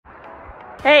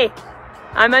Hey,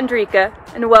 I'm Andrika,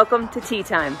 and welcome to Tea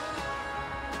Time.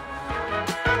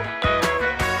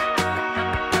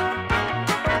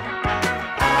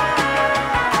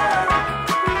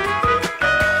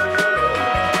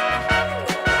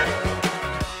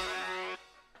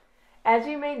 As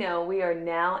you may know, we are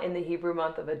now in the Hebrew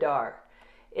month of Adar.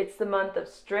 It's the month of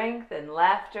strength and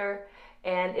laughter,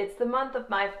 and it's the month of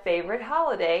my favorite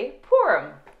holiday,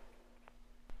 Purim.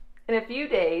 In a few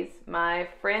days, my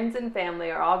friends and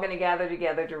family are all going to gather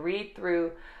together to read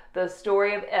through the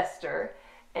story of Esther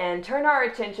and turn our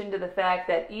attention to the fact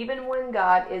that even when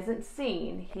God isn't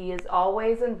seen, He is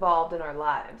always involved in our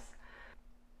lives.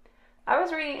 I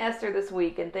was reading Esther this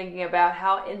week and thinking about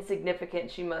how insignificant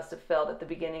she must have felt at the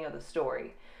beginning of the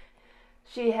story.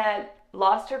 She had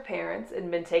lost her parents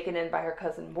and been taken in by her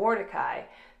cousin Mordecai,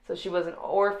 so she was an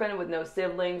orphan with no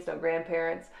siblings, no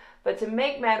grandparents. But to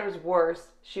make matters worse,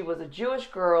 she was a Jewish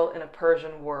girl in a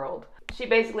Persian world. She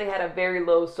basically had a very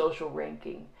low social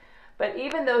ranking. But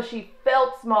even though she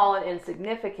felt small and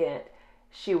insignificant,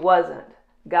 she wasn't.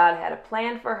 God had a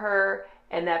plan for her,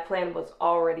 and that plan was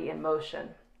already in motion.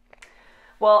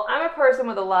 Well, I'm a person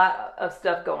with a lot of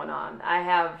stuff going on. I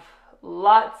have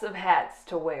lots of hats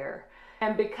to wear.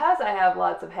 And because I have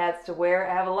lots of hats to wear,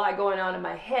 I have a lot going on in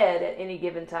my head at any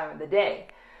given time of the day.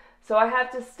 So I have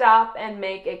to stop and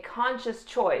make a conscious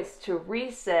choice to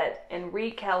reset and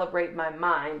recalibrate my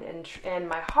mind and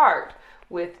my heart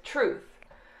with truth.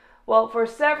 Well, for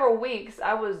several weeks,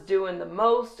 I was doing the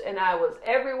most and I was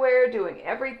everywhere doing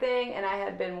everything, and I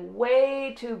had been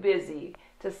way too busy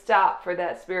to stop for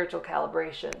that spiritual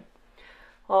calibration.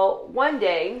 Well, one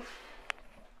day,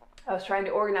 I was trying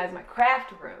to organize my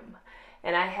craft room,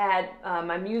 and I had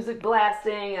my music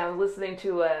blasting, and I was listening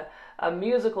to a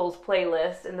musicals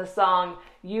playlist, and the song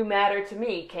You Matter to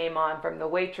Me came on from the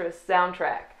Waitress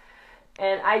soundtrack.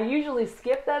 And I usually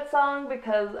skip that song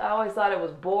because I always thought it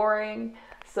was boring,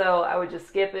 so I would just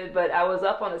skip it. But I was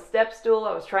up on a step stool,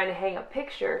 I was trying to hang a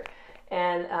picture,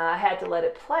 and I had to let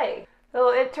it play. So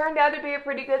it turned out to be a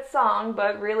pretty good song,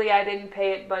 but really I didn't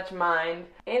pay it much mind.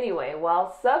 Anyway,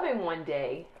 while subbing one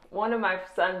day, one of my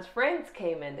son's friends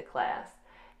came into class,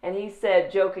 and he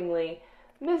said jokingly,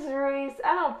 "Mrs. Ruiz,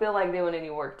 I don't feel like doing any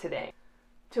work today."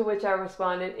 To which I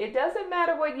responded, "It doesn't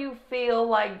matter what you feel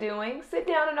like doing. Sit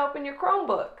down and open your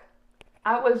Chromebook."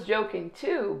 I was joking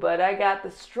too, but I got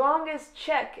the strongest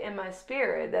check in my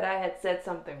spirit that I had said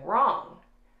something wrong.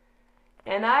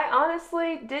 And I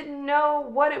honestly didn't know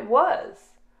what it was.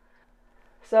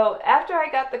 So after I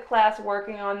got the class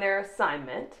working on their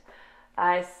assignment,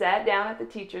 I sat down at the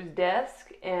teacher's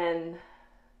desk and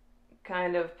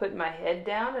kind of put my head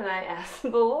down, and I asked the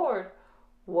Lord,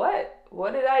 what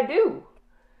did I do?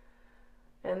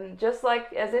 And just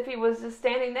like as if He was just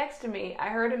standing next to me, I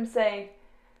heard Him say,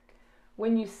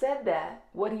 when you said that,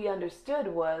 what He understood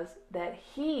was that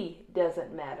He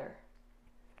doesn't matter.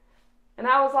 And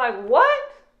I was like,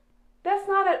 what? That's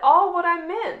not at all what I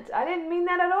meant. I didn't mean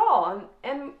that at all.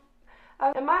 And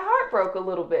my heart broke a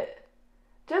little bit.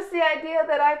 Just the idea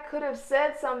that I could have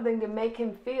said something to make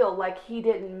Him feel like He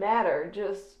didn't matter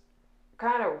just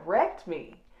kind of wrecked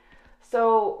me.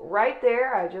 So right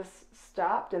there, I just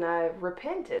stopped and I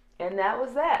repented. And that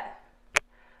was that.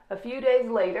 A few days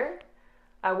later,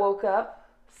 I woke up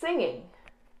singing.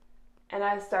 And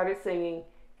I started singing,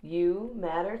 You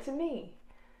Matter to Me.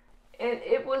 And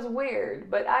it was weird,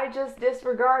 but I just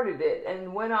disregarded it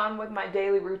and went on with my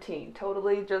daily routine.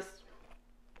 Totally just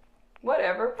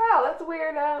whatever. Wow, that's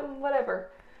weird. Whatever.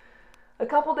 A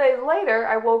couple days later,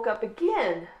 I woke up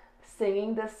again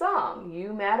singing this song,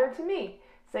 You Matter to Me,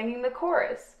 singing the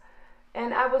chorus.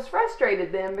 And I was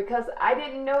frustrated then because I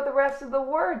didn't know the rest of the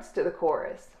words to the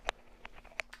chorus.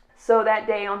 So that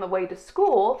day on the way to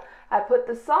school, I put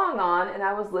the song on and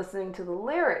I was listening to the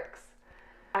lyrics.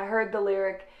 I heard the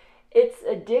lyric, "It's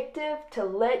addictive to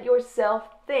let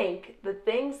yourself think the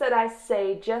things that I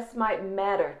say just might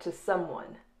matter to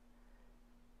someone."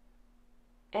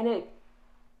 And it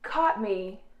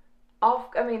totally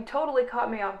caught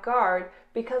me off guard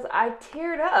because I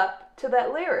teared up to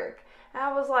that lyric. And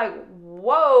I was like,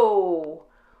 whoa,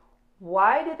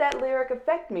 why did that lyric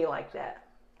affect me like that?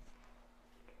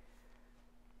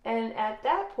 And at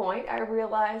that point, I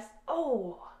realized,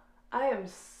 I am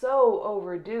so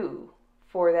overdue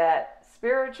for that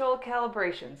spiritual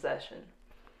calibration session.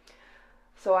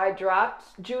 So I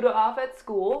dropped Judah off at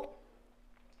school,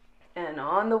 and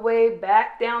on the way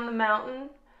back down the mountain,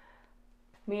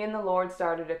 me and the Lord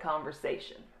started a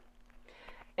conversation.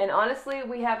 And honestly,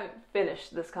 we haven't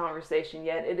finished this conversation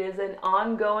yet. It is an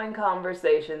ongoing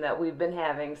conversation that we've been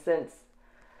having since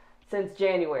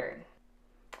January.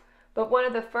 But one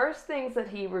of the first things that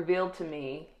he revealed to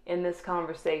me in this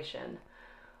conversation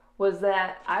was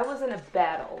that I was in a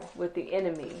battle with the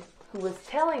enemy who was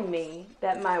telling me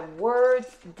that my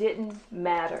words didn't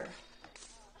matter.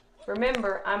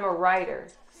 Remember, I'm a writer,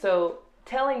 so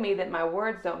telling me that my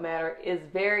words don't matter is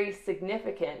very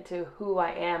significant to who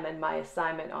I am and my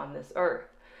assignment on this earth.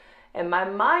 And my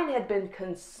mind had been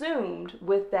consumed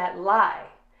with that lie.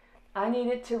 I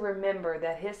needed to remember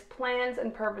that his plans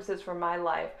and purposes for my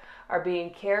life are being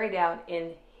carried out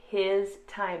in his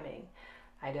timing.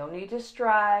 I don't need to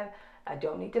strive. I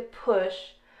don't need to push.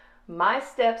 My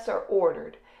steps are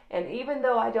ordered. And even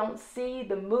though I don't see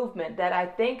the movement that I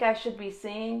think I should be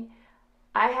seeing,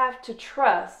 I have to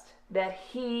trust that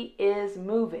he is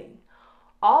moving.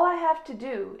 All I have to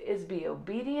do is be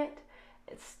obedient,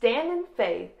 stand in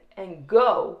faith, and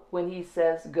go when he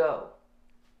says go.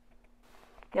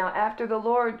 Now, after the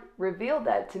Lord revealed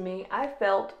that to me, I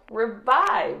felt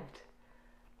revived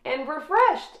and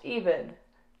refreshed even.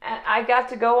 I got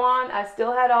to go on. I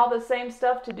still had all the same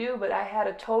stuff to do, but I had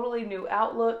a totally new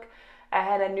outlook. I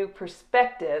had a new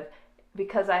perspective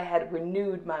because I had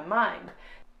renewed my mind.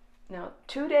 Now,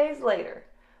 2 days later,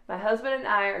 my husband and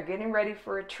I are getting ready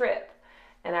for a trip,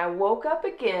 and I woke up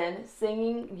again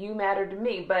singing You Matter to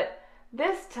Me, but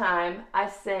this time I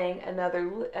sang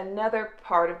another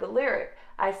part of the lyric.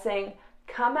 I sang,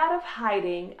 come out of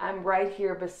hiding, I'm right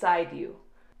here beside you.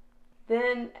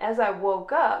 Then as I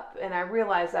woke up and I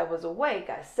realized I was awake,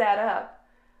 I sat up,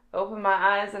 opened my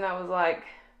eyes, and I was like,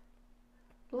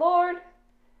 Lord,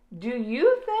 do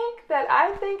you think that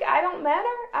I think I don't matter?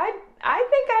 I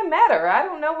think I matter. I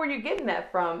don't know where you're getting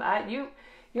that from.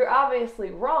 You're obviously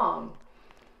wrong.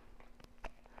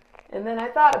 And then I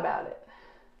thought about it.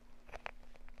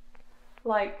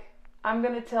 Like, I'm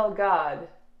going to tell God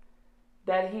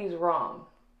that he's wrong.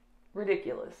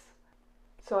 Ridiculous.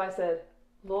 So I said,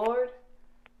 Lord,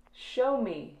 show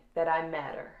me that I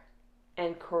matter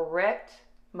and correct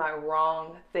my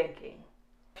wrong thinking.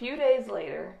 A few days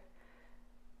later,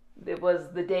 it was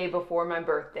the day before my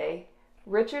birthday,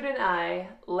 Richard and I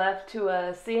left to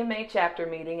a CMA chapter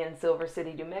meeting in Silver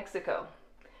City, New Mexico.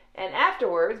 And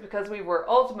afterwards, because we were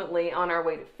ultimately on our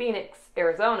way to Phoenix,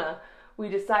 Arizona, we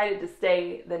decided to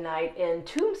stay the night in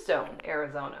Tombstone,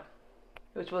 Arizona,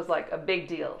 which was like a big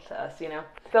deal to us, you know.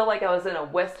 Felt like I was in a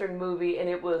Western movie, and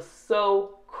it was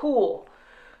so cool.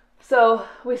 So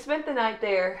we spent the night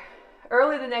there.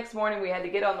 Early the next morning, we had to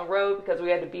get on the road because we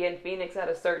had to be in Phoenix at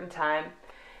a certain time.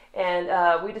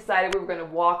 And we decided we were going to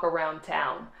walk around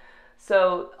town.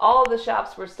 So all of the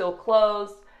shops were still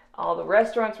closed. All the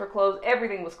restaurants were closed.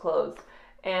 Everything was closed.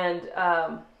 And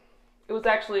it was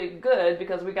actually good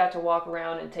because we got to walk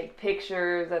around and take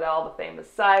pictures at all the famous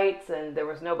sites. And there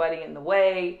was nobody in the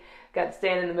way. Got to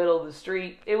stand in the middle of the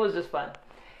street. It was just fun.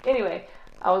 Anyway,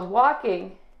 I was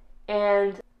walking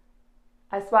and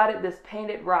I spotted this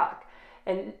painted rock.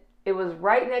 And it was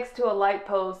right next to a light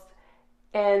post.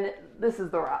 And this is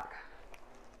the rock.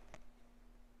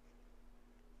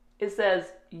 It says,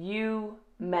 you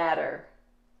matter.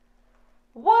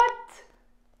 What?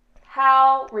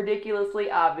 How ridiculously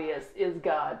obvious is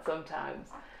God sometimes?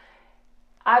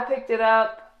 I picked it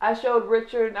up. I showed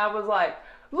Richard and I was like,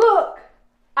 look,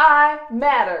 I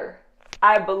matter.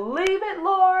 I believe it,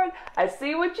 Lord. I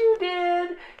see what you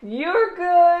did. You're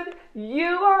good.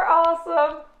 You are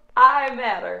awesome. I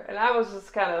matter. And I was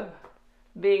just kind of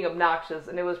being obnoxious,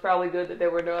 and it was probably good that there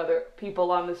were no other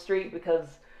people on the street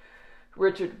because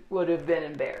Richard would have been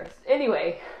embarrassed.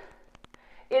 Anyway,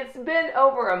 it's been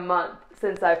over a month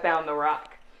since I found the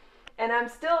rock, and I'm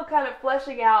still kind of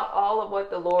fleshing out all of what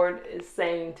the Lord is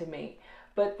saying to me.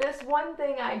 But this one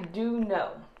thing I do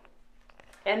know,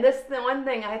 and this is the one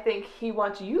thing I think he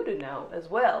wants you to know as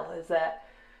well, is that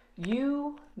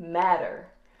you matter.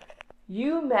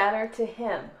 You matter to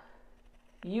him.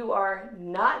 You are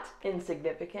not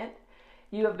insignificant.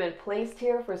 You have been placed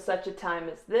here for such a time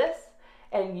as this,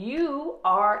 and you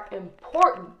are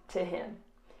important to him.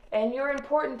 And you're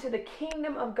important to the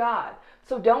kingdom of God.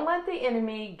 So don't let the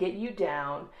enemy get you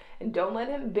down, and don't let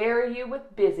him bury you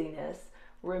with busyness.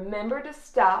 Remember to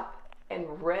stop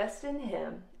and rest in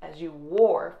him as you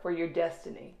war for your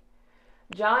destiny.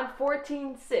 John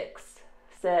 14:6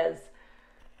 says,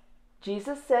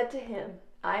 Jesus said to him,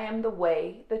 I am the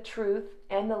way, the truth,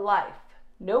 and the life.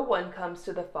 No one comes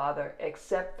to the Father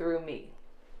except through me.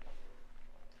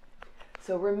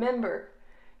 So remember,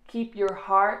 keep your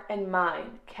heart and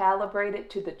mind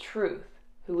calibrated to the truth,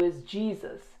 who is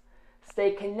Jesus.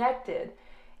 Stay connected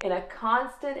in a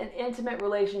constant and intimate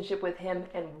relationship with him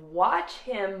and watch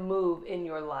him move in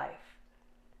your life.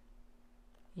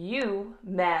 You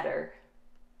matter.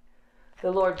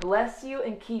 The Lord bless you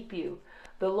and keep you.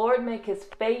 The Lord make his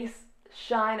face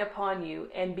shine upon you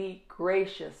and be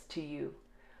gracious to you.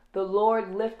 The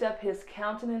Lord lift up his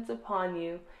countenance upon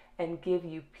you and give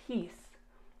you peace.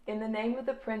 In the name of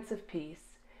the Prince of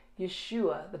Peace,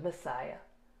 Yeshua the Messiah.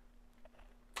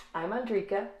 I'm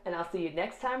Andrika, and I'll see you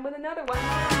next time with another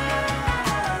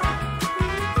one.